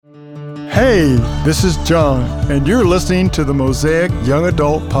Hey, this is John, and you're listening to the Mosaic Young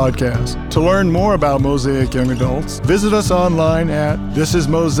Adult Podcast. To learn more about Mosaic Young Adults, visit us online at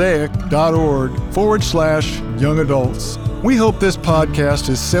thisismosaic.org/young adults. We hope this podcast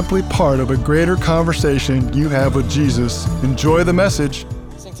is simply part of a greater conversation you have with Jesus. Enjoy the message.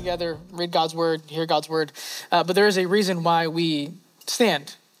 Sing together, read God's word, hear God's word. But there is a reason why we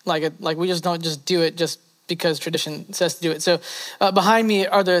stand. Like we just don't just do it just because tradition says to do it. So behind me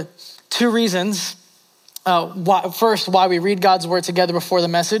are the two reasons. First, why we read God's word together before the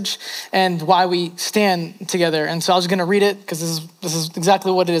message, and why we stand together. And so I was going to read it because this is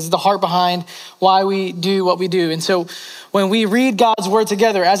exactly what it is, the heart behind why we do what we do. And so when we read God's word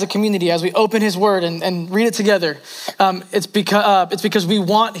together as a community, as we open his word and read it together, it's because we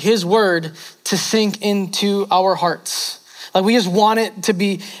want his word to sink into our hearts. Like we just want it to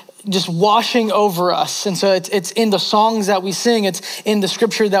be just washing over us. And so it's in the songs that we sing, it's in the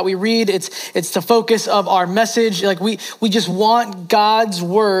scripture that we read, it's the focus of our message. Like we just want God's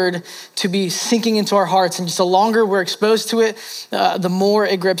word to be sinking into our hearts. And just the longer we're exposed to it, the more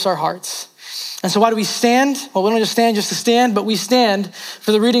it grips our hearts. And so why do we stand? Well, we don't just stand just to stand, but we stand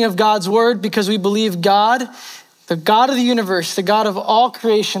for the reading of God's word because we believe God, the God of the universe, the God of all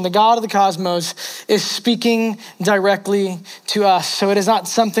creation, the God of the cosmos, is speaking directly to us. So it is not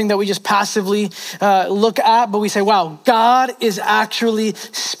something that we just passively look at, but we say, wow, God is actually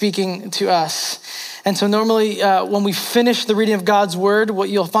speaking to us. And so normally when we finish the reading of God's word, what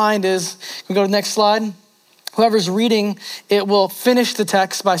you'll find is, we go to the next slide. Whoever's reading it will finish the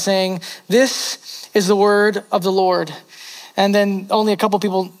text by saying, "This is the word of the Lord." And then only a couple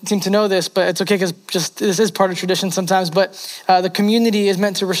people seem to know this, but it's okay because just this is part of tradition sometimes. But the community is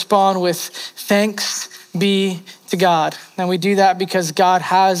meant to respond with thanks be to God. And we do that because God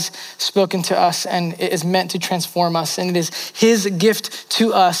has spoken to us and it is meant to transform us. And it is his gift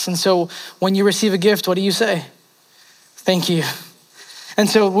to us. And so when you receive a gift, what do you say? Thank you. And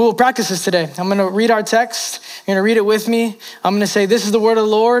so we'll practice this today. I'm going to read our text. You're going to read it with me. I'm going to say, "This is the word of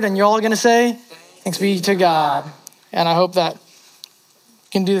the Lord." And you're all going to say, "Thanks be to God." And I hope that you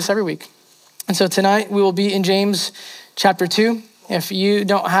can do this every week. And so tonight we will be in James chapter 2. If you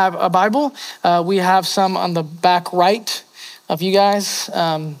don't have a Bible, we have some on the back right of you guys,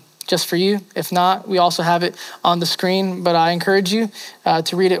 just for you. If not, we also have it on the screen, but I encourage you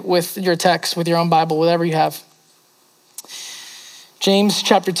to read it with your text, with your own Bible, whatever you have. James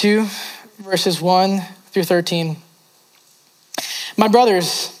chapter 2, verses 1 through 13. "My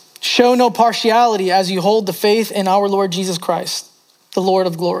brothers, show no partiality as you hold the faith in our Lord Jesus Christ, the Lord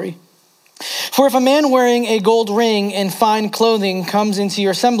of glory. For if a man wearing a gold ring and fine clothing comes into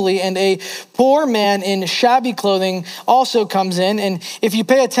your assembly, and a poor man in shabby clothing also comes in, and if you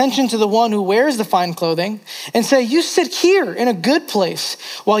pay attention to the one who wears the fine clothing and say, 'You sit here in a good place,'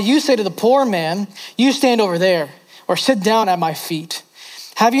 while you say to the poor man, 'You stand over there,' or 'Sit down at my feet,'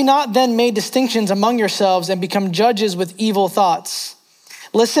 have you not then made distinctions among yourselves and become judges with evil thoughts?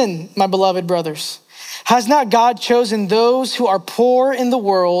 Listen, my beloved brothers, has not God chosen those who are poor in the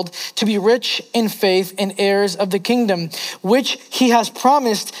world to be rich in faith and heirs of the kingdom, which he has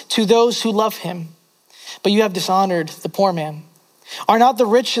promised to those who love him? But you have dishonored the poor man. Are not the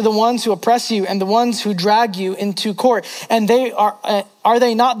rich the ones who oppress you and the ones who drag you into court? And are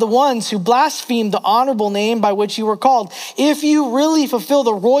they not the ones who blaspheme the honorable name by which you were called? If you really fulfill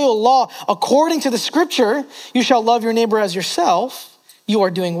the royal law according to the scripture, you shall love your neighbor as yourself, you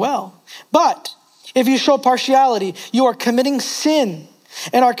are doing well. But if you show partiality, you are committing sin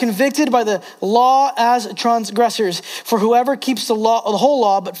and are convicted by the law as transgressors. For whoever keeps the whole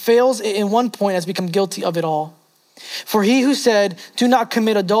law, but fails in one point has become guilty of it all. For he who said, 'Do not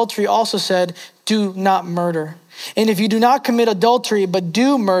commit adultery,' also said, 'Do not murder.' And if you do not commit adultery, but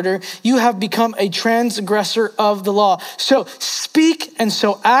do murder, you have become a transgressor of the law. So speak and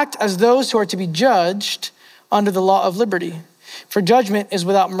so act as those who are to be judged under the law of liberty. For judgment is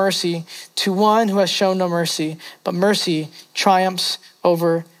without mercy to one who has shown no mercy, but mercy triumphs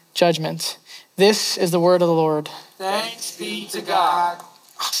over judgment." This is the word of the Lord. Thanks be to God.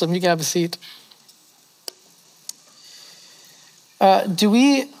 Awesome, you can have a seat. Do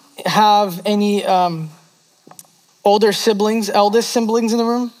we have any older siblings, eldest siblings in the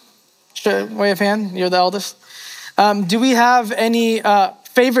room? Sure, wave of hand, you're the eldest. Do we have any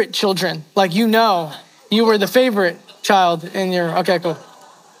favorite children? Like you were the favorite child in your, okay, cool.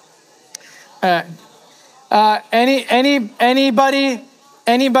 All right. Anybody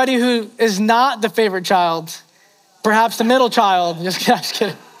who is not the favorite child, perhaps the middle child, just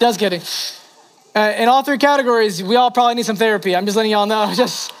kidding. In all three categories, we all probably need some therapy. I'm just letting y'all know,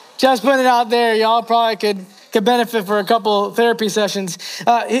 just putting it out there. Y'all probably could could benefit for a couple therapy sessions.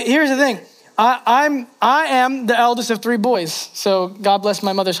 Here's the thing. I am the eldest of 3 boys. So God bless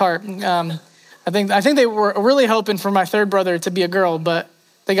my mother's heart. I think they were really hoping for my 3rd brother to be a girl, but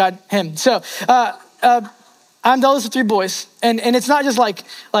they got him. So I'm the eldest of 3 boys. And it's not just like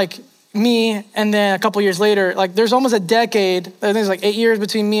me and then a couple years later, like there's almost a decade, I think it's like 8 years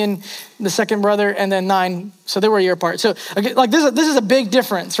between me and the 2nd brother and then 9. So they were a year apart. So like this is a big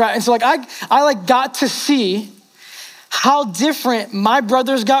difference, right? And so like I like got to see how different my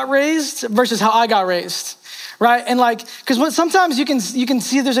brothers got raised versus how I got raised, right? And like, because sometimes you can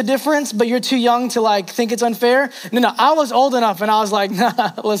see there's a difference, but you're too young to like think it's unfair. No, I was old enough and I was like,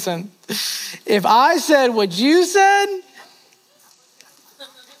 nah, listen, if I said what you said,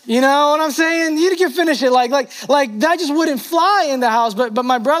 you know what I'm saying? You can finish it. Like that just wouldn't fly in the house. But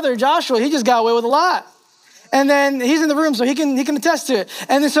my brother Joshua, he just got away with a lot. And then he's in the room, so he can attest to it.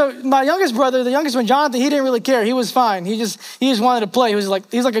 And then so my youngest brother, the youngest one, Jonathan, he didn't really care. He was fine. He just wanted to play. He's like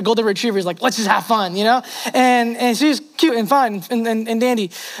a golden retriever. He's like, let's just have fun, you know? And so he's cute and fine and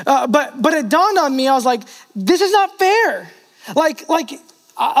dandy. But it dawned on me, I was like, this is not fair.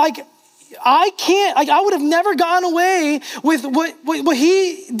 I can't, I would have never gotten away with what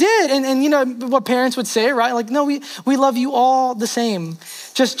he did. And you know, what parents would say, right? Like, no, we love you all the same.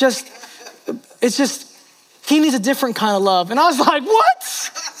 It's just, he needs a different kind of love. And I was like,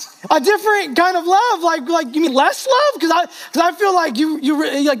 what? A different kind of love? Like you mean less love? Because I feel like you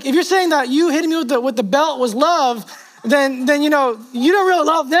like, if you're saying that you hitting me with the belt was love, then you know, you don't really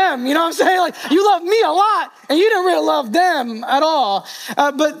love them. You know what I'm saying? Like, you love me a lot and you didn't really love them at all.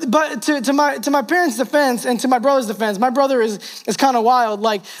 But to my parents' defense and to my brother's defense, my brother is kind of wild.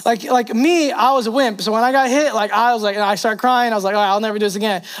 Like me, I was a wimp. So when I got hit, like I was like, I started crying. I was like, all right, I'll never do this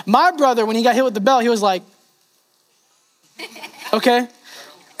again. My brother, when he got hit with the belt, he was like, okay.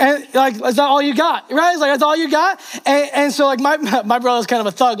 And like, is that all you got? Right? It's like, that's all you got? And so like my brother's kind of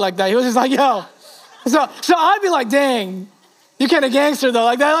a thug like that. He was just like, yo. So I'd be like, dang, you kind of gangster though.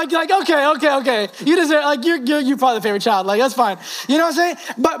 Like that, like okay. You deserve, like you're probably the favorite child. Like, that's fine. You know what I'm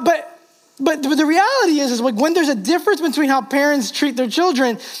saying? But the reality is like when there's a difference between how parents treat their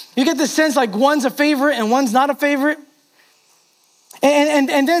children, you get this sense like one's a favorite and one's not a favorite.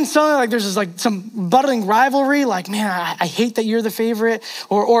 And then suddenly like there's just like some budding rivalry, like, man, I hate that you're the favorite.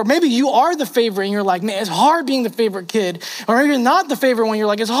 Or maybe you are the favorite and you're like, man, it's hard being the favorite kid. Or maybe you're not the favorite one, you're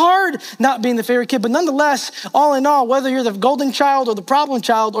like, it's hard not being the favorite kid. But nonetheless, all in all, whether you're the golden child or the problem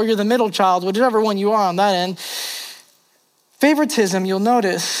child or you're the middle child, whichever one you are on that end, favoritism, you'll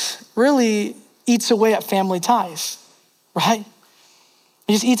notice, really eats away at family ties, right?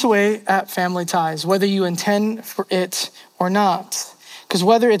 It just eats away at family ties, whether you intend for it or not. Because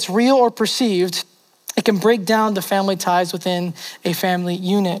whether it's real or perceived, it can break down the family ties within a family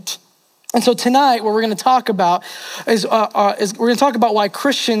unit. And so tonight, what we're going to talk about is we're going to talk about why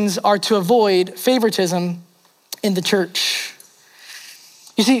Christians are to avoid favoritism in the church.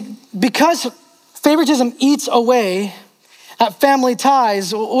 You see, because favoritism eats away at family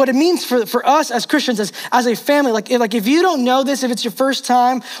ties, what it means for us as Christians, as a family, like if you don't know this, if it's your first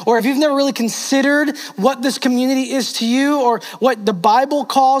time, or if you've never really considered what this community is to you, or what the Bible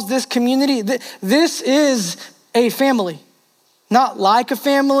calls this community, this is a family. Not like a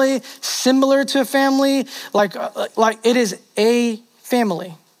family, similar to a family, like it is a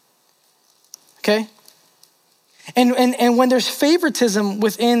family, okay? And when there's favoritism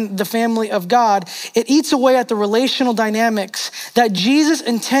within the family of God, it eats away at the relational dynamics that Jesus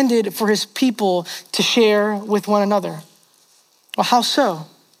intended for his people to share with one another. Well, how so?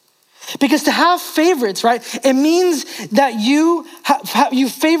 Because to have favorites, right, it means that you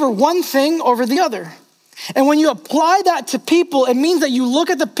favor one thing over the other. And when you apply that to people, it means that you look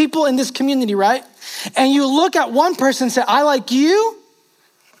at the people in this community, right? And you look at one person and say, I like you.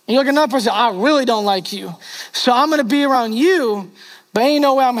 And you look at another person, I really don't like you. So I'm gonna be around you, but ain't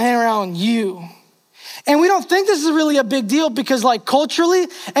no way I'm hanging around you. And we don't think this is really a big deal because like culturally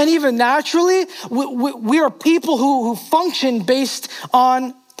and even naturally, we are people who function based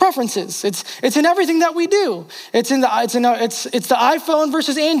on preferences. It's in everything that we do. It's the iPhone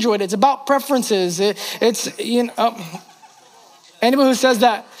versus Android. It's about preferences. It's you know, anyone who says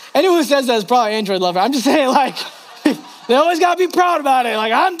that is probably an Android lover. I'm just saying, like, they always gotta be proud about it.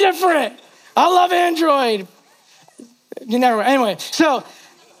 Like, I'm different. I love Android. You never. Anyway, so.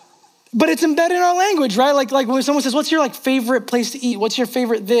 But it's embedded in our language, right? Like when someone says, what's your like favorite place to eat? What's your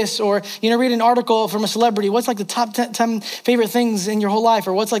favorite this? Or, read an article from a celebrity. What's like the top 10 favorite things in your whole life?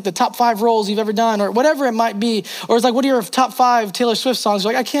 Or what's like the top 5 roles you've ever done? Or whatever it might be. Or it's like, what are your top 5 Taylor Swift songs?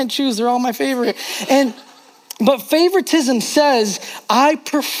 You're like, I can't choose. They're all my favorite. But favoritism says, I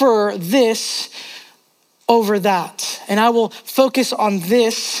prefer this over that. And I will focus on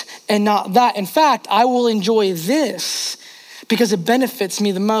this and not that. In fact, I will enjoy this because it benefits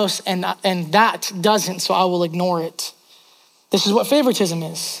me the most and that doesn't, so I will ignore it. This is what favoritism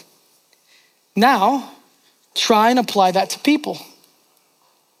is. Now, try and apply that to people.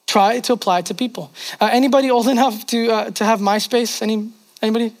 Try to apply it to people. Anybody old enough to have MySpace?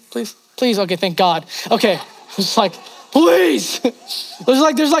 Anybody, please? Please, okay, thank God. Okay, it's like, please.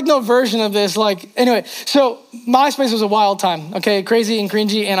 There's no version of this. Anyway, so MySpace was a wild time, okay? Crazy and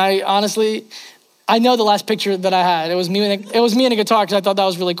cringy, and I know the last picture that I had. It was me and a guitar because I thought that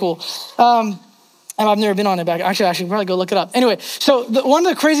was really cool. And I've never been on it back. Actually, I should probably go look it up. Anyway, so one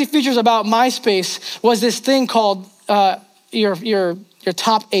of the crazy features about MySpace was this thing called your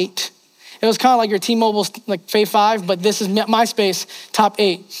top 8. It was kind of like your T-Mobile Fave 5, but this is MySpace top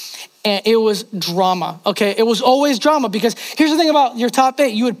 8. And it was drama, okay? It was always drama because here's the thing about your top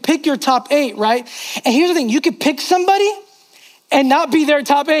 8. You would pick your top 8, right? And here's the thing, you could pick somebody and not be their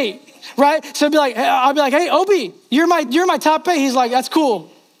top 8, right? So I'd be like, hey, Obi, you're my top 8. He's like, that's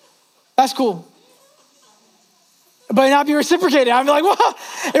cool. That's cool. But not be reciprocated. I'd be like, what?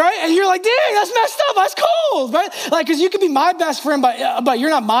 Right? And you're like, dang, that's messed up. That's cool, right? Because you could be my best friend, but you're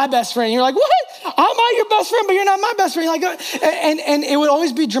not my best friend. You're like, what? How am I your best friend, but you're not my best friend? And it would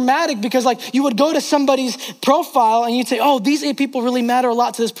always be dramatic because you would go to somebody's profile and you'd say, oh, these 8 people really matter a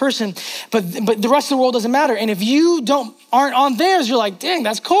lot to this person, but the rest of the world doesn't matter. And if you aren't on theirs, you're like, dang,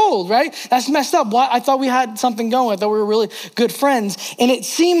 that's cold, right? That's messed up. Why? I thought we had something going. I thought we were really good friends. And it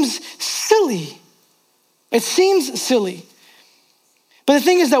seems silly. It seems silly. But the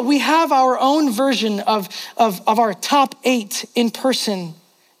thing is that we have our own version of our top 8 in person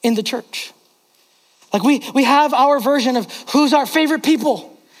in the church. We have our version of who's our favorite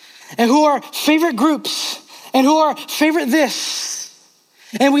people and who are favorite groups and who are favorite this.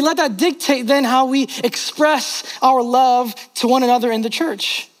 And we let that dictate then how we express our love to one another in the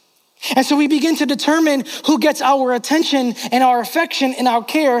church. And so we begin to determine who gets our attention and our affection and our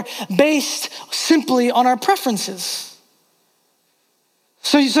care based simply on our preferences.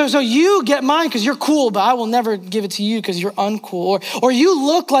 So you get mine because you're cool, but I will never give it to you because you're uncool. Or you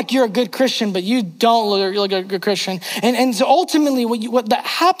look like you're a good Christian, but you don't look like a good Christian. And so ultimately what that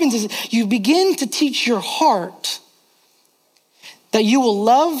happens is you begin to teach your heart that you will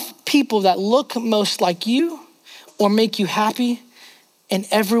love people that look most like you or make you happy, and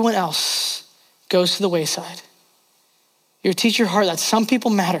everyone else goes to the wayside. You teach your heart that some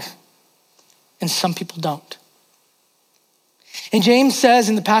people matter and some people don't. And James says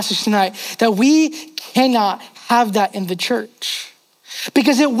in the passage tonight that we cannot have that in the church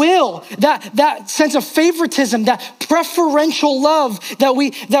because it will, that sense of favoritism, that preferential love that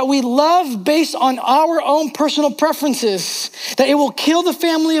we love based on our own personal preferences, that it will kill the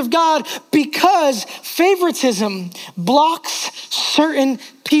family of God because favoritism blocks certain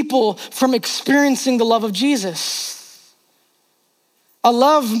people from experiencing the love of Jesus. A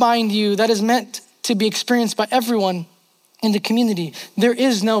love, mind you, that is meant to be experienced by everyone in the community. There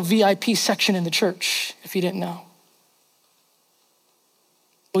is no VIP section in the church, if you didn't know.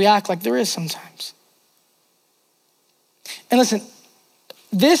 We act like there is sometimes. And listen,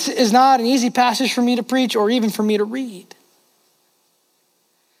 this is not an easy passage for me to preach or even for me to read.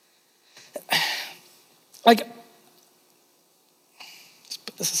 Let's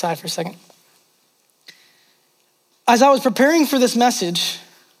put this aside for a second. As I was preparing for this message,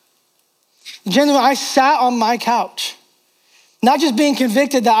 genuinely, I sat on my couch, not just being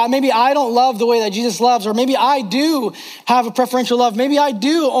convicted that maybe I don't love the way that Jesus loves, or maybe I do have a preferential love. Maybe I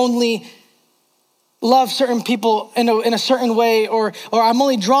do only love certain people in a certain way, or I'm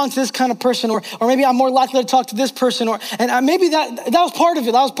only drawn to this kind of person, or maybe I'm more likely to talk to this person, maybe that was part of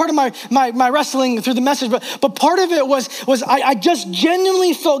it. That was part of my wrestling through the message. But part of it was I just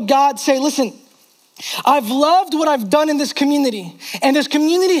genuinely felt God say, listen, I've loved what I've done in this community, and this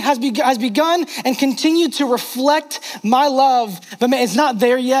community has begun and continued to reflect my love, but man, it's not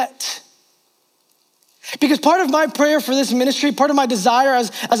there yet. Because part of my prayer for this ministry, part of my desire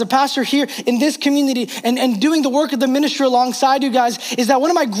as a pastor here in this community and doing the work of the ministry alongside you guys is that one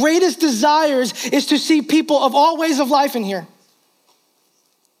of my greatest desires is to see people of all ways of life in here.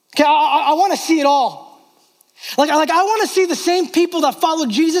 Okay, I want to see it all. I want to see the same people that follow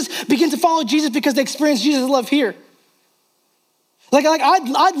Jesus begin to follow Jesus because they experience Jesus' love here.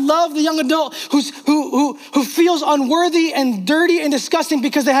 I'd love the young adult who feels unworthy and dirty and disgusting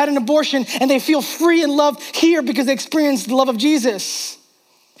because they had an abortion, and they feel free and loved here because they experienced the love of Jesus.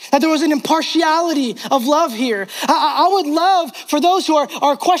 That there was an impartiality of love here. I would love for those who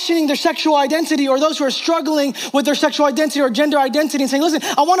are questioning their sexual identity, or those who are struggling with their sexual identity or gender identity, and saying, listen,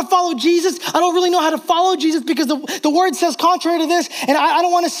 I want to follow Jesus. I don't really know how to follow Jesus because the word says contrary to this, and I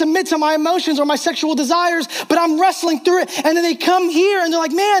don't want to submit to my emotions or my sexual desires, but I'm wrestling through it. And then they come here and they're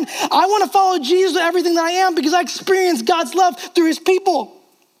like, man, I want to follow Jesus with everything that I am because I experience God's love through his people.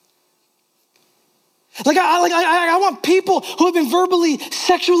 I want people who have been verbally,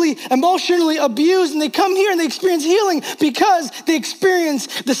 sexually, emotionally abused, and they come here and they experience healing because they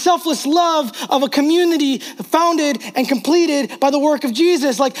experience the selfless love of a community founded and completed by the work of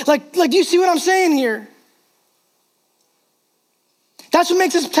Jesus. Like, you see what I'm saying here? That's what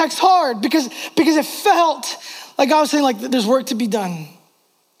makes this text hard, because it felt like I was saying, like, there's work to be done.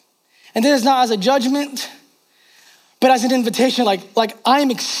 And this is not as a judgment, but as an invitation, like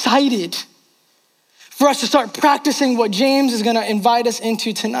I'm excited for us to start practicing what James is gonna invite us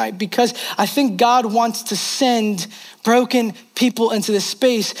into tonight, because I think God wants to send broken people into this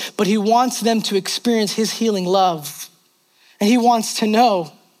space, but he wants them to experience his healing love. And he wants to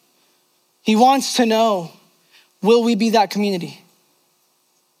know, will we be that community?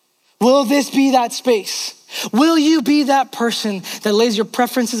 Will this be that space? Will you be that person that lays your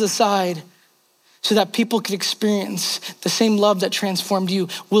preferences aside so that people can experience the same love that transformed you?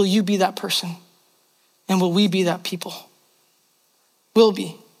 Will you be that person? And will we be that people? Will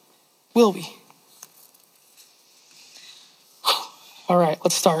we? All right,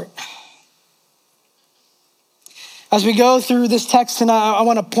 let's start. As we go through this text tonight, I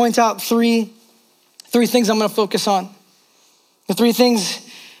want to point out three things I'm going to focus on. The three things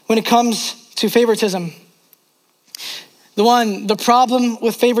when it comes to favoritism. The problem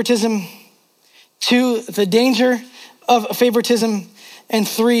with favoritism. 2, the danger of favoritism. And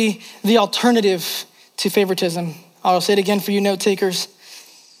 3, the alternative to favoritism. I'll say it again for you note takers.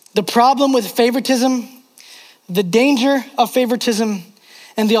 The problem with favoritism, the danger of favoritism,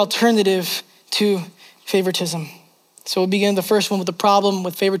 and the alternative to favoritism. So we'll begin the first one with the problem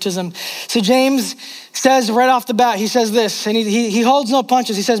with favoritism. So James says right off the bat, he says this, and he holds no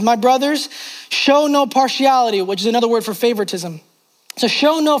punches. He says, my brothers, show no partiality, which is another word for favoritism. So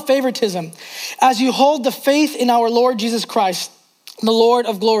show no favoritism as you hold the faith in our Lord Jesus Christ, the Lord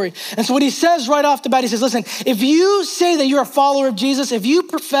of glory. And so what he says right off the bat, he says, listen, if you say that you're a follower of Jesus, if you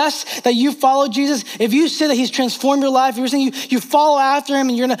profess that you follow Jesus, if you say that he's transformed your life, if you're saying you follow after him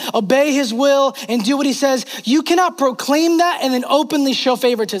and you're gonna obey his will and do what he says, you cannot proclaim that and then openly show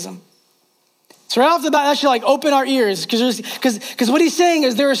favoritism. So right off the bat, that should like open our ears, because what he's saying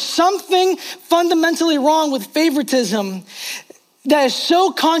is there is something fundamentally wrong with favoritism that is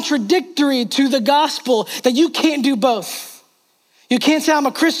so contradictory to the gospel that you can't do both. You can't say I'm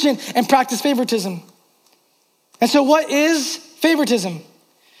a Christian and practice favoritism. And so what is favoritism?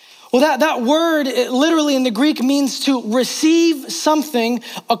 Well, that word literally in the Greek means to receive something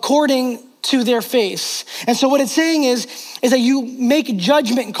according to their face. And so what it's saying is that you make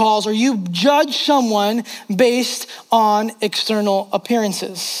judgment calls, or you judge someone based on external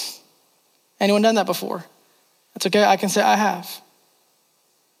appearances. Anyone done that before? That's okay, I can say I have.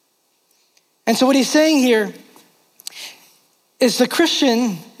 And so what he's saying here is the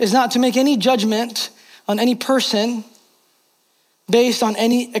Christian is not to make any judgment on any person based on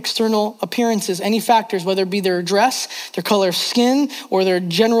any external appearances, any factors, whether it be their dress, their color of skin, or their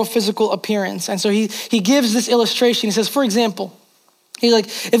general physical appearance. And so he gives this illustration. He says, for example, he's like,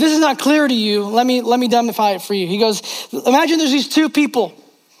 if this is not clear to you, let me demify it for you. He goes, imagine there's these two people,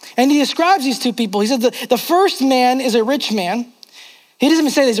 and he describes these two people. He said the first man is a rich man. He doesn't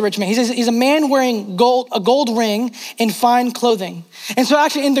even say that he's a rich man. He says he's a man wearing a gold ring and fine clothing. And so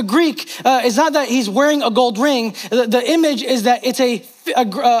actually in the Greek, it's not that he's wearing a gold ring. The image is that it's a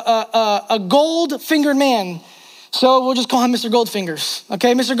gold-fingered man. So we'll just call him Mr. Goldfingers.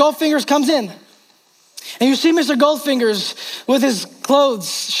 Okay, Mr. Goldfingers comes in. And you see Mr. Goldfingers with his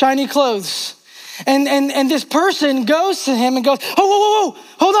clothes, shiny clothes. And this person goes to him and goes, oh, whoa,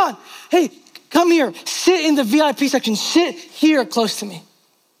 hold on. Hey, come here, sit in the VIP section, sit here close to me.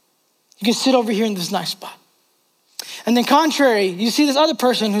 You can sit over here in this nice spot. And then contrary, you see this other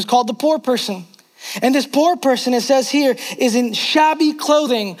person who's called the poor person. And this poor person, it says here, is in shabby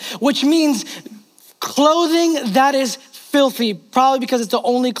clothing, which means clothing that is filthy, probably because it's the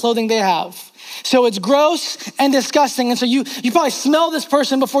only clothing they have. So it's gross and disgusting. And so you probably smell this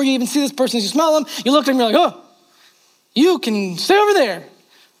person before you even see this person. As you smell them, you look at them, you're like, oh, you can stay over there.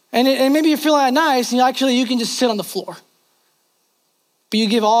 And maybe you're feeling nice, and you can just sit on the floor. But you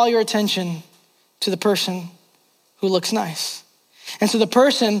give all your attention to the person who looks nice. And so the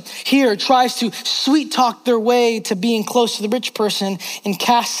person here tries to sweet talk their way to being close to the rich person and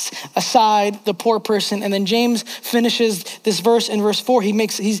casts aside the poor person. And then James finishes this verse in verse 4.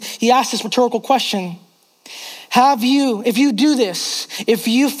 He asks this rhetorical question. If you do this, if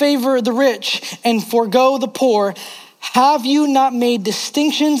you favor the rich and forego the poor, have you not made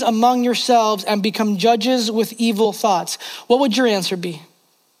distinctions among yourselves and become judges with evil thoughts? What would your answer be?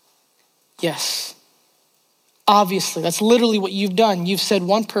 Yes. Obviously, that's literally what you've done. You've said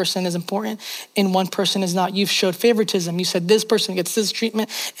one person is important and one person is not. You've showed favoritism. You said this person gets this treatment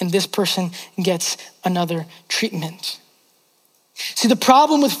and this person gets another treatment. See, the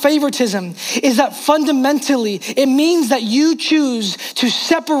problem with favoritism is that fundamentally it means that you choose to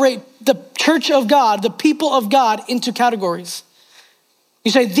separate the church of God, the people of God, into categories.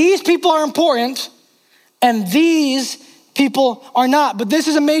 You say, these people are important and these people are not. But this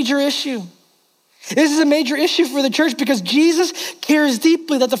is a major issue. This is a major issue for the church because Jesus cares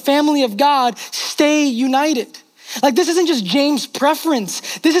deeply that the family of God stay united. Like, this isn't just James'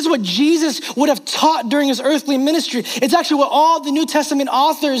 preference. This is what Jesus would have taught during his earthly ministry. It's actually what all the New Testament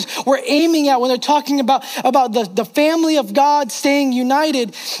authors were aiming at when they're talking about the family of God staying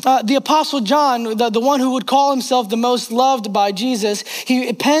united. The Apostle John, the one who would call himself the most loved by Jesus,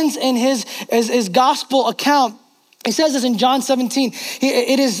 he pens in his gospel account. He says this in John 17.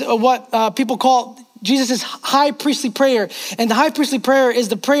 It is what people call Jesus' high priestly prayer. And the high priestly prayer is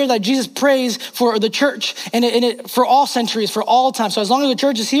the prayer that Jesus prays for the church and for all centuries, for all time. So as long as the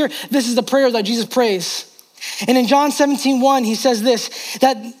church is here, this is the prayer that Jesus prays. And in John 17:1, he says this,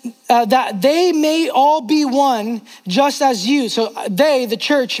 that they may all be one just as you. So they, the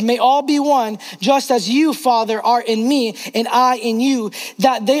church, may all be one just as you, Father, are in me and I in you,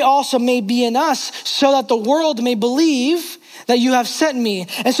 that they also may be in us so that the world may believe that you have sent me.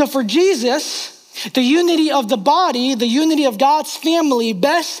 And so for Jesus, the unity of the body, the unity of God's family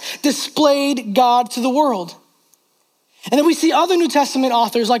best displayed God to the world. And then we see other New Testament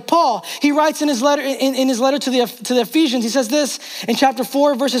authors like Paul. He writes in his letter to the Ephesians, he says this in chapter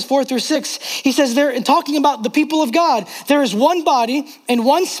 4, verses 4-6. He says there, in talking about the people of God, there is one body and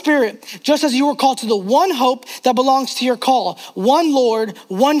one spirit, just as you were called to the one hope that belongs to your call. One Lord,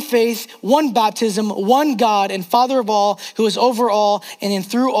 one faith, one baptism, one God and Father of all, who is over all and in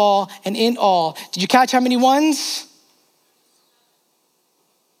through all and in all. Did you catch how many ones?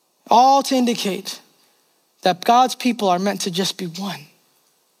 All to indicate that God's people are meant to just be one.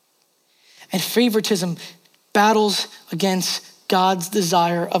 And favoritism battles against God's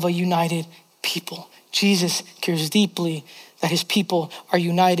desire of a united people. Jesus cares deeply that his people are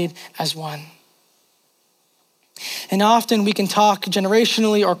united as one. And often we can talk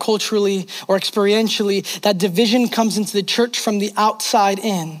generationally or culturally or experientially that division comes into the church from the outside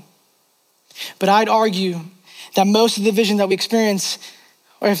in. But I'd argue that most of the division that we experience,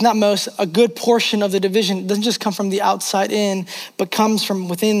 or if not most, a good portion of the division doesn't just come from the outside in, but comes from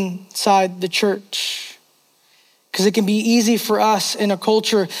within inside the church. Because it can be easy for us in a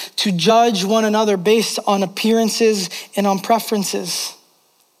culture to judge one another based on appearances and on preferences.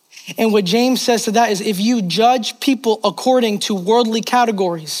 And what James says to that is, if you judge people according to worldly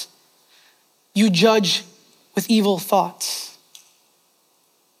categories, you judge with evil thoughts.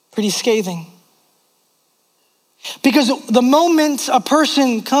 Pretty scathing. Because the moment a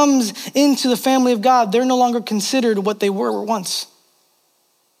person comes into the family of God, they're no longer considered what they were once.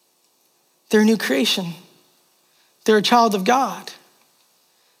 They're a new creation. They're a child of God.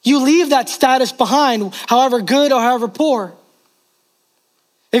 You leave that status behind, however good or however poor.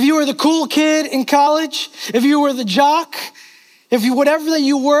 If you were the cool kid in college, if you were the jock, whatever that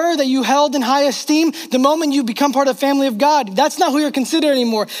you were, that you held in high esteem, the moment you become part of the family of God, that's not who you're considered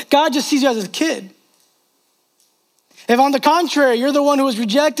anymore. God just sees you as a kid. If on the contrary, you're the one who was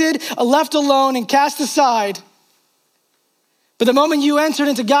rejected, left alone, and cast aside, but the moment you entered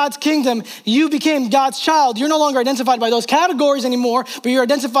into God's kingdom, you became God's child. You're no longer identified by those categories anymore, but you're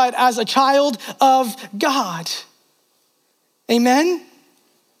identified as a child of God. Amen?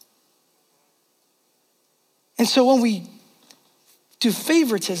 And so when we do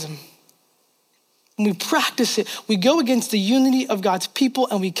favoritism, when we practice it, we go against the unity of God's people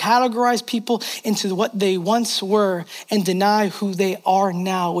and we categorize people into what they once were and deny who they are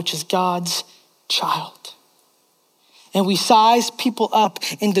now, which is God's child. And we size people up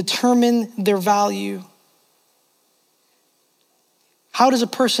and determine their value. How does a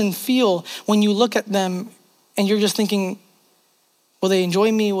person feel when you look at them and you're just thinking, will they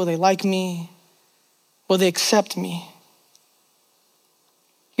enjoy me? Will they like me? Will they accept me?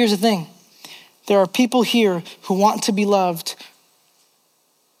 Here's the thing. There are people here who want to be loved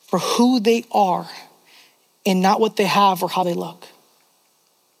for who they are and not what they have or how they look.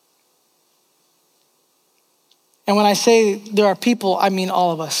 And when I say there are people, I mean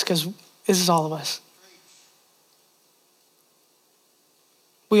all of us, because this is all of us.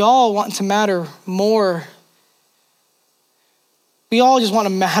 We all want to matter more. We all just want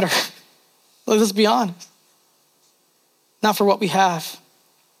to matter. Let's be honest. Not for what we have,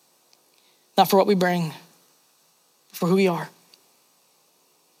 not for what we bring, for who we are.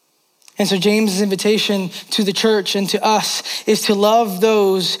 And so James's invitation to the church and to us is to love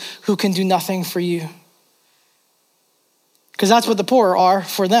those who can do nothing for you. Because that's what the poor are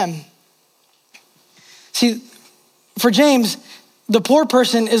for them. See, for James, the poor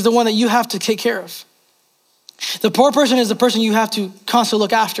person is the one that you have to take care of. The poor person is the person you have to constantly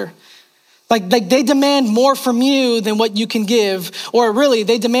look after. Like they demand more from you than what you can give, or really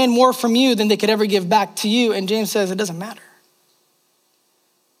they demand more from you than they could ever give back to you. And James says it doesn't matter.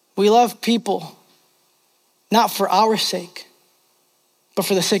 We love people, not for our sake, but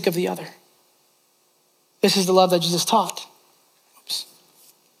for the sake of the other. This is the love that Jesus taught. Oops.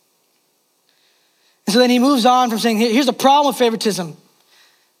 And so then he moves on from saying, here's the problem with favoritism.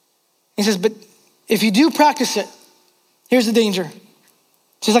 He says, but if you do practice it, here's the danger.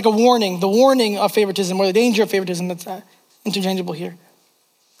 It's just like a warning, the warning of favoritism or the danger of favoritism that's interchangeable here.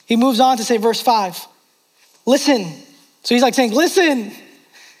 He moves on to say verse 5, listen. So he's like saying, listen,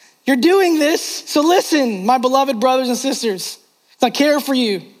 you're doing this, so listen, my beloved brothers and sisters. I care for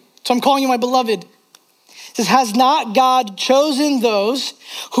you, so I'm calling you my beloved. It says, has not God chosen those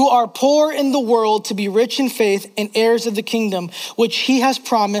who are poor in the world to be rich in faith and heirs of the kingdom, which he has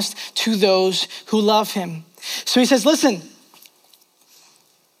promised to those who love him? So he says, listen,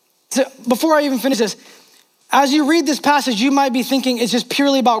 so before I even finish this, as you read this passage, you might be thinking it's just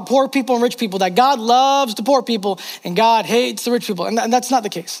purely about poor people and rich people, that God loves the poor people and God hates the rich people. And that's not the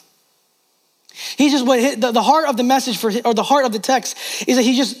case. He's just the heart of the message or the heart of the text is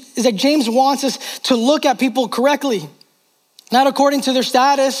that James wants us to look at people correctly, not according to their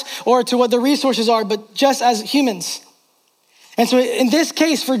status or to what their resources are, but just as humans. And so in this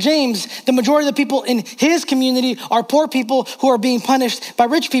case for James, the majority of the people in his community are poor people who are being punished by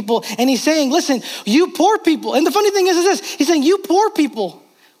rich people. And he's saying, listen, you poor people. And the funny thing is this, he's saying, you poor people,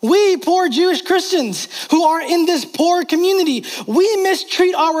 we poor Jewish Christians who are in this poor community, we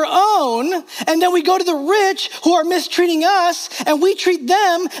mistreat our own, and then we go to the rich who are mistreating us, and we treat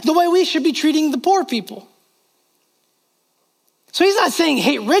them the way we should be treating the poor people. So he's not saying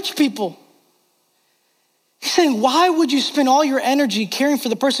hate rich people. He's saying, why would you spend all your energy caring for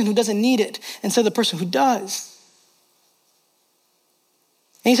the person who doesn't need it instead of the person who does?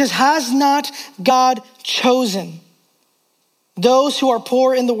 And he says, has not God chosen those who are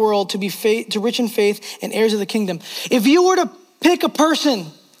poor in the world to be rich in faith and heirs of the kingdom? If you were to pick a person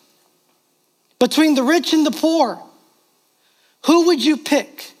between the rich and the poor, who would you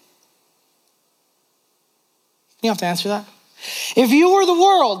pick? You don't have to answer that. If you were the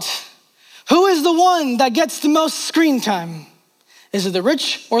world, who is the one that gets the most screen time? Is it the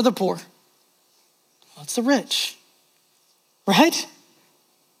rich or the poor? Well, it's the rich, right?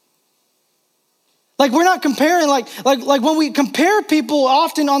 Like we're not comparing, like when we compare people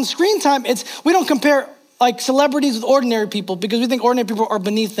often on screen time, we don't compare like celebrities with ordinary people because we think ordinary people are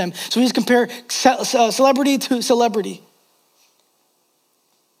beneath them. So we just compare celebrity to celebrity.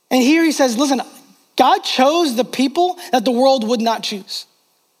 And here he says, listen, God chose the people that the world would not choose.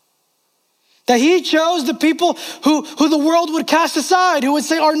 That he chose the people who the world would cast aside, who would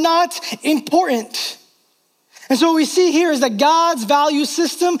say are not important. And so what we see here is that God's value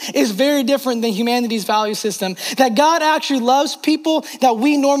system is very different than humanity's value system. That God actually loves people that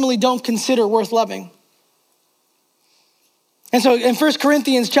we normally don't consider worth loving. And so in 1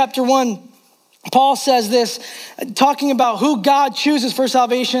 Corinthians chapter 1, Paul says this, talking about who God chooses for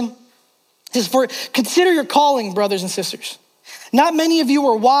salvation. He says, consider your calling, brothers and sisters. Not many of you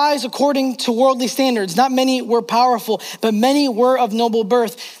were wise according to worldly standards. Not many were powerful, but many were of noble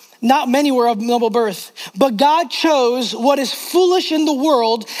birth. Not many were of noble birth, but God chose what is foolish in the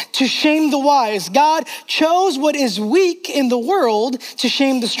world to shame the wise. God chose what is weak in the world to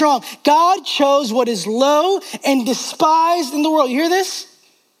shame the strong. God chose what is low and despised in the world. You hear this?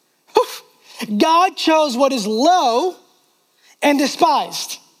 God chose what is low and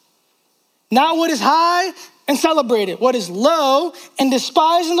despised. Not what is high and celebrated. What is low and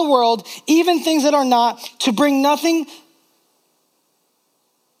despised in the world, even things that are not, to bring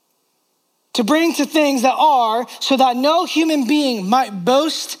to things that are, so that no human being might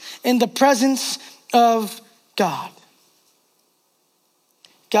boast in the presence of God.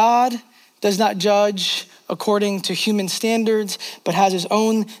 God does not judge according to human standards, but has his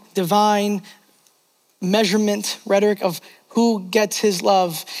own divine measurement, rhetoric of who gets his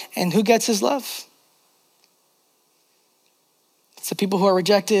love and who gets his love. It's the people who are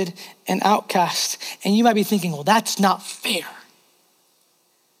rejected and outcast. And you might be thinking, well, that's not fair.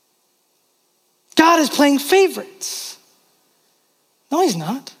 God is playing favorites. No, he's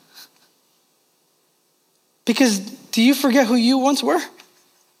not. Because do you forget who you once were?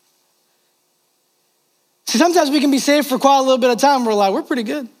 See, sometimes we can be saved for quite a little bit of time. We're like, we're pretty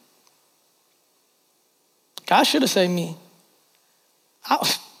good. God should have saved me.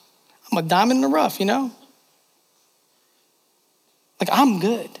 I'm a diamond in the rough, you know? Like, I'm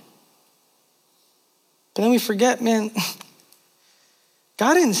good. But then we forget, man,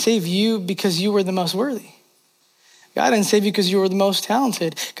 God didn't save you because you were the most worthy. God didn't save you because you were the most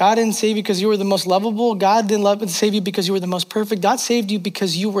talented. God didn't save you because you were the most lovable. God didn't save you because you were the most perfect. God saved you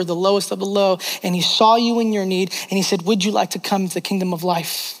because you were the lowest of the low, and he saw you in your need, and he said, would you like to come to the kingdom of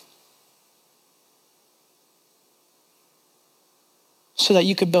life? So that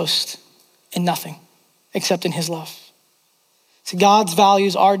you could boast in nothing except in his love. See, God's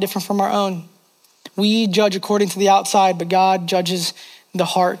values are different from our own. We judge according to the outside, but God judges the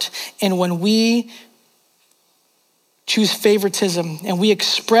heart. And when we choose favoritism and we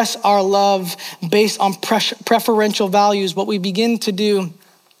express our love based on preferential values, what we begin to do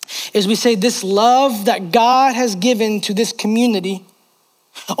is we say this love that God has given to this community,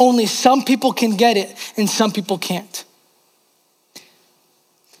 only some people can get it and some people can't.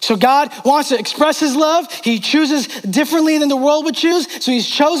 So God wants to express his love. He chooses differently than the world would choose. So he's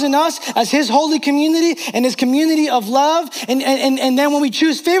chosen us as his holy community and his community of love. And then when we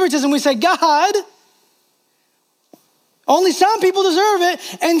choose favoritism, we say, God, only some people deserve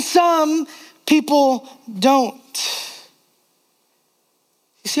it and some people don't.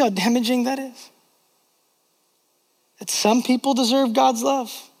 You see how damaging that is? That some people deserve God's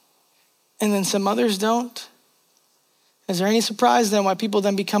love and then some others don't. Is there any surprise then why people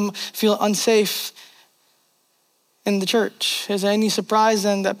then feel unsafe in the church? Is there any surprise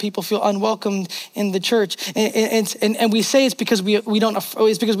then that people feel unwelcomed in the church? And we say it's because we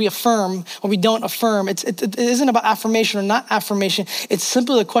affirm or we don't affirm. It isn't about affirmation or not affirmation. It's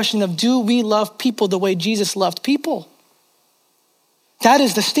simply the question of, do we love people the way Jesus loved people? That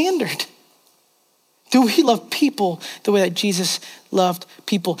is the standard. Do we love people the way that Jesus loved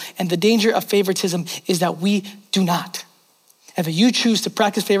people? And the danger of favoritism is that we do not. If you choose to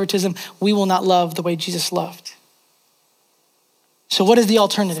practice favoritism, we will not love the way Jesus loved. So what is the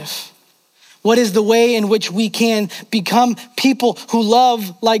alternative? What is the way in which we can become people who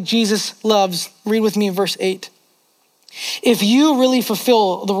love like Jesus loves? Read with me verse 8. If you really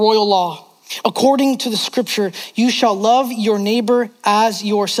fulfill the royal law, according to the scripture, you shall love your neighbor as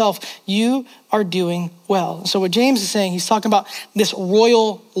yourself. You are doing well. So what James is saying, he's talking about this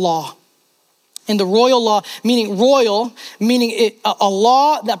royal law. And the royal law, meaning a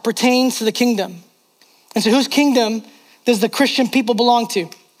law that pertains to the kingdom. And so whose kingdom does the Christian people belong to?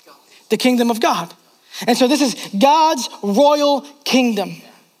 The kingdom of God. And so this is God's royal kingdom.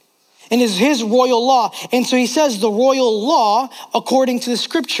 And is his royal law. And so he says the royal law, according to the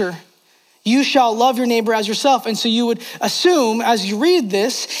scripture, you shall love your neighbor as yourself. And so you would assume as you read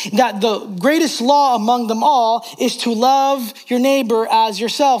this that the greatest law among them all is to love your neighbor as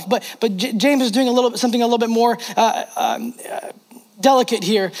yourself. But James is doing something a little bit more delicate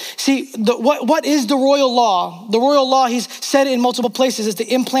here. See, what is the royal law? The royal law, he's said it in multiple places. It's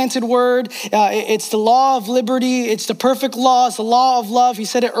the implanted word. It's the law of liberty. It's the perfect law. It's the law of love. He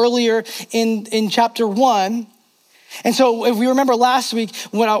said it earlier in chapter 1. And so if we remember last week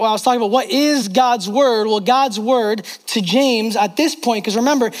when I was talking about what is God's word, well, God's word to James at this point, because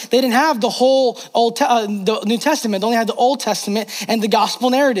remember, they didn't have the whole the New Testament. They only had the Old Testament and the gospel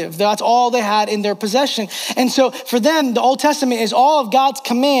narrative. That's all they had in their possession. And so for them, the Old Testament is all of God's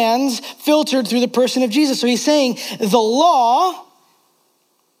commands filtered through the person of Jesus. So he's saying the law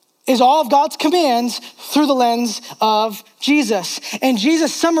is all of God's commands through the lens of Jesus. And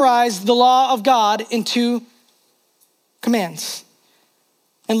Jesus summarized the law of God in 2 commands.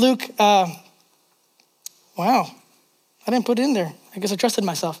 And Luke, wow, I didn't put it in there. I guess I trusted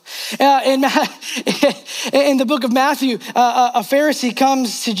myself. In the book of Matthew, a Pharisee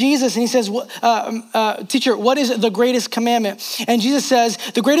comes to Jesus and he says, teacher, what is the greatest commandment? And Jesus says,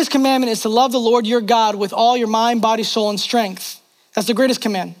 the greatest commandment is to love the Lord your God with all your mind, body, soul, and strength. That's the greatest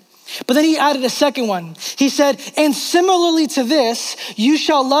command. But then he added a second one. He said, and similarly to this, you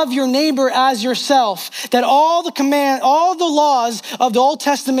shall love your neighbor as yourself. That all the laws of the Old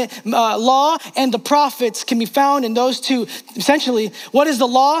Testament law and the prophets can be found in those 2. Essentially, what is the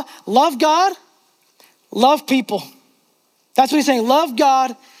law? Love God, love people. That's what he's saying. Love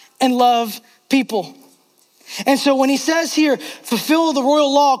God and love people. And so when he says here, fulfill the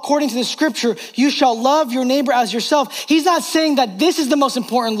royal law according to the scripture, you shall love your neighbor as yourself. He's not saying that this is the most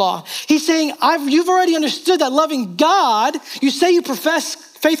important law. He's saying, you've already understood that loving God, you say you profess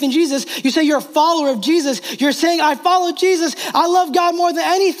faith in Jesus, you say you're a follower of Jesus, you're saying, I follow Jesus, I love God more than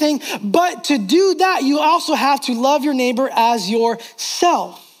anything. But to do that, you also have to love your neighbor as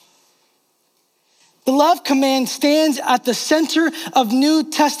yourself. The love command stands at the center of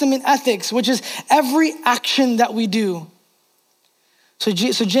New Testament ethics, which is every action that we do. So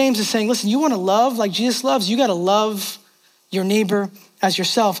James is saying, listen, you want to love like Jesus loves, you got to love your neighbor as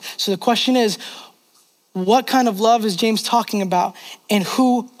yourself. So the question is, what kind of love is James talking about, and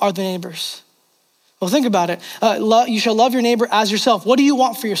who are the neighbors? Well, think about it. You shall love your neighbor as yourself. What do you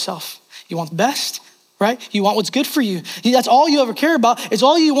want for yourself? You want the best? Right? You want what's good for you. That's all you ever care about. It's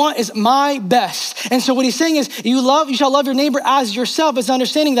all you want is my best. And so what he's saying is you shall love your neighbor as yourself. It's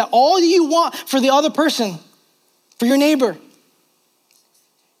understanding that all you want for the other person, for your neighbor,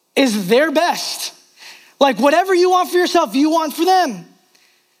 is their best. Like whatever you want for yourself, you want for them.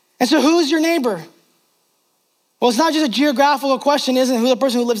 And so who's your neighbor? Well, it's not just a geographical question, isn't it? Who the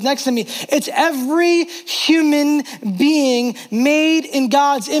person who lives next to me? It's every human being made in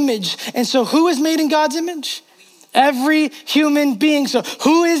God's image. And so who is made in God's image? Every human being. So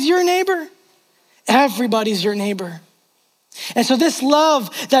who is your neighbor? Everybody's your neighbor. And so this love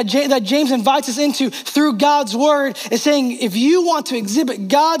that James invites us into through God's word is saying, if you want to exhibit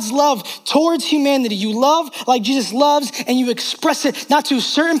God's love towards humanity, you love like Jesus loves, and you express it not to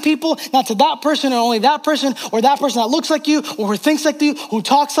certain people, not to that person or only that person, or that person that looks like you, or who thinks like you, who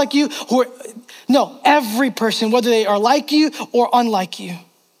talks like you, no, every person, whether they are like you or unlike you.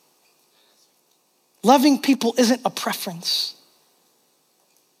 Loving people isn't a preference.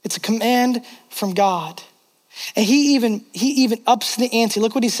 It's a command from God. And he even ups the ante.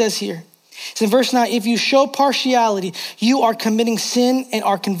 Look what he says here. It's in verse 9, if you show partiality, you are committing sin and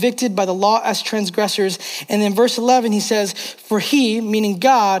are convicted by the law as transgressors. And then verse 11, he says, for he, meaning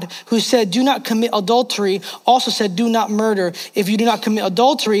God, who said, do not commit adultery, also said, do not murder. If you do not commit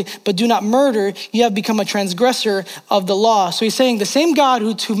adultery, but do not murder, you have become a transgressor of the law. So he's saying the same God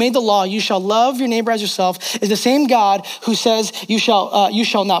who made the law, you shall love your neighbor as yourself, is the same God who says you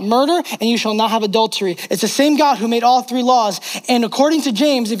shall not murder and you shall not have adultery. It's the same God who made all three laws. And according to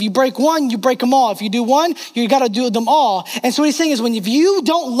James, if you break one, you break them all. If you do one, you got to do them all. And so what he's saying is if you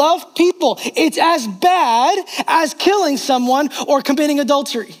don't love people, it's as bad as killing someone or committing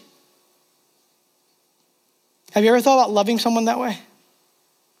adultery. Have you ever thought about loving someone that way?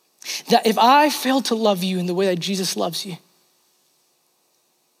 That if I fail to love you in the way that Jesus loves you,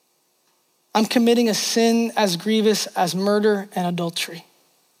 I'm committing a sin as grievous as murder and adultery.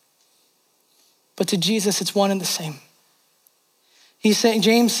 But to Jesus, it's one and the same.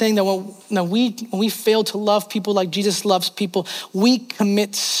 James saying that when we fail to love people like Jesus loves people, we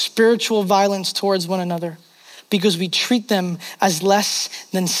commit spiritual violence towards one another because we treat them as less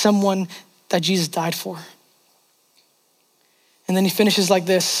than someone that Jesus died for. And then he finishes like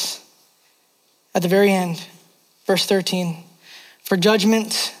this at the very end, verse 13. For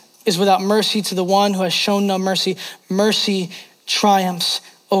judgment is without mercy to the one who has shown no mercy. Mercy triumphs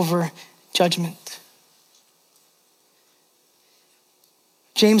over judgment.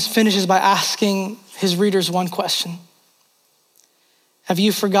 James finishes by asking his readers one question. Have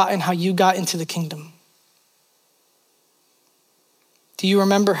you forgotten how you got into the kingdom? Do you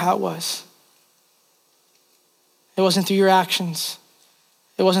remember how it was? It wasn't through your actions.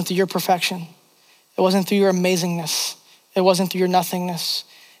 It wasn't through your perfection. It wasn't through your amazingness. It wasn't through your nothingness.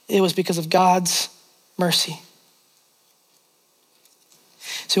 It was because of God's mercy.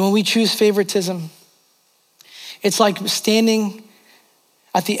 So when we choose favoritism, it's like standing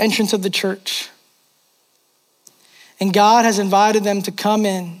at the entrance of the church. And God has invited them to come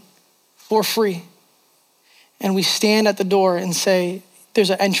in for free. And we stand at the door and say, there's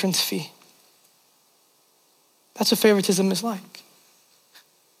an entrance fee. That's what favoritism is like.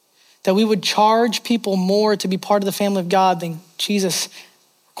 That we would charge people more to be part of the family of God than Jesus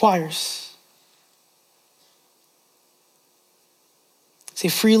requires. See,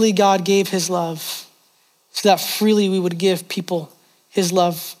 freely God gave his love so that freely we would give people his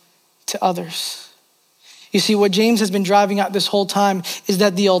love to others. You see, what James has been driving out this whole time is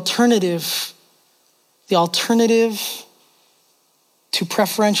that the alternative to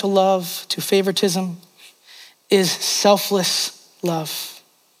preferential love, to favoritism, is selfless love.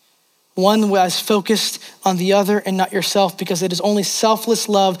 One that is focused on the other and not yourself, because it is only selfless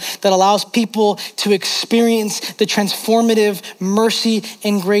love that allows people to experience the transformative mercy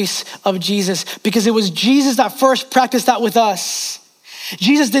and grace of Jesus. Because it was Jesus that first practiced that with us.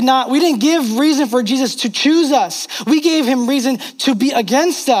 We didn't give reason for Jesus to choose us. We gave him reason to be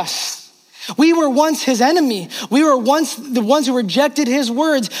against us. We were once his enemy. We were once the ones who rejected his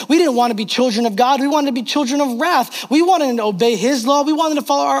words. We didn't want to be children of God. We wanted to be children of wrath. We wanted to obey his law. We wanted to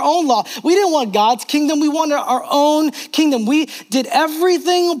follow our own law. We didn't want God's kingdom. We wanted our own kingdom. We did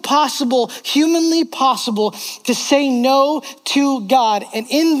everything possible, humanly possible, to say no to God. And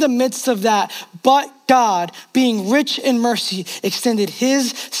in the midst of that, but God, being rich in mercy, extended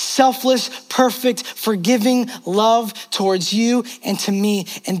his selfless, perfect, forgiving love towards you and to me.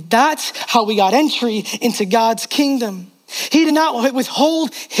 And that's how we got entry into God's kingdom. He did not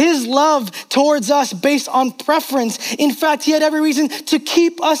withhold his love towards us based on preference. In fact, he had every reason to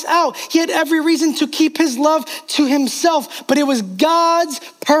keep us out. He had every reason to keep his love to himself. But it was God's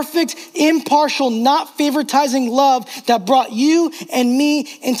perfect, impartial, not favoritizing love that brought you and me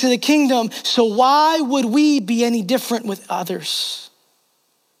into the kingdom. So why would we be any different with others?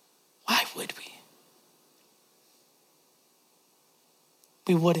 Why would we?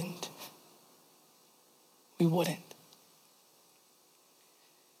 We wouldn't. We wouldn't.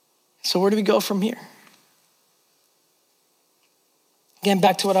 So where do we go from here? Again,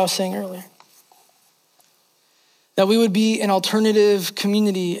 back to what I was saying earlier. That we would be an alternative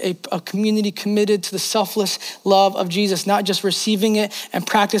community, a community committed to the selfless love of Jesus, not just receiving it and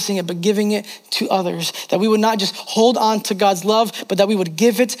practicing it, but giving it to others. That we would not just hold on to God's love, but that we would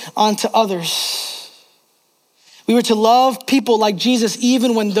give it onto others. We were to love people like Jesus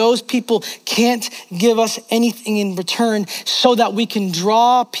even when those people can't give us anything in return, so that we can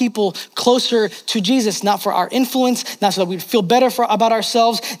draw people closer to Jesus, not for our influence, not so that we feel better about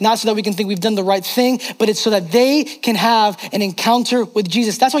ourselves, not so that we can think we've done the right thing, but it's so that they can have an encounter with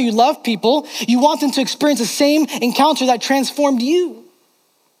Jesus. That's why you love people. You want them to experience the same encounter that transformed you.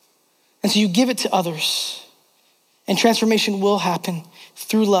 And so you give it to others. And transformation will happen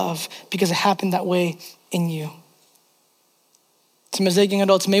through love because it happened that way in you. To Mosaic young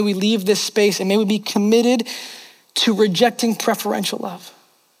adults, may we leave this space and may we be committed to rejecting preferential love.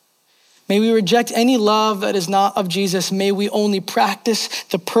 May we reject any love that is not of Jesus. May we only practice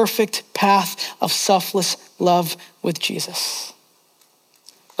the perfect path of selfless love with Jesus.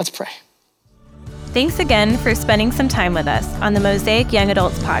 Let's pray. Thanks again for spending some time with us on the Mosaic Young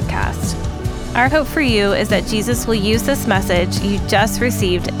Adults podcast. Our hope for you is that Jesus will use this message you just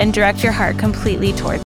received and direct your heart completely toward